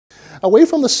Away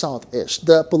from the southeast,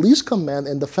 the police command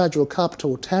in the Federal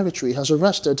Capital Territory has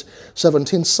arrested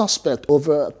 17 suspects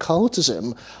over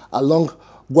cultism along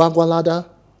Gwagwalada,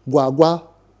 Gwagwa,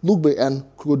 Lugbe and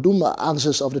Kurudma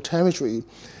axis of the territory.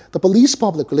 The police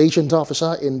public relations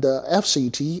officer in the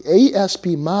FCT, ASP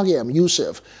Mariam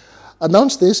Yusuf,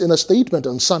 announced this in a statement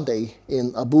on Sunday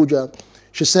in Abuja.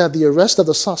 She said the arrest of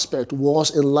the suspect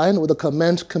was in line with the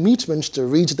command's commitment to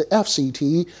rid the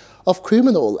FCT of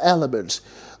criminal elements.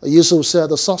 Yusuf said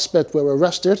the suspects were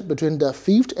arrested between the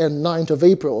 5th and 9th of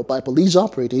April by police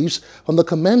operatives from the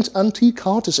command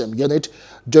anti-cultism unit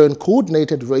during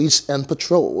coordinated raids and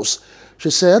patrols.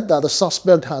 She said that the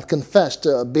suspect had confessed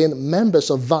to being members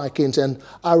of Vikings and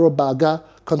Arobaga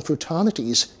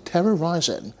confraternities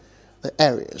terrorizing the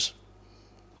areas.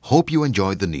 Hope you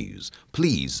enjoyed the news.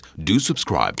 Please do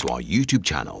subscribe to our YouTube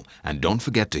channel and don't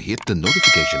forget to hit the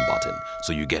notification button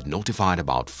so you get notified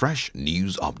about fresh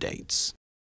news updates.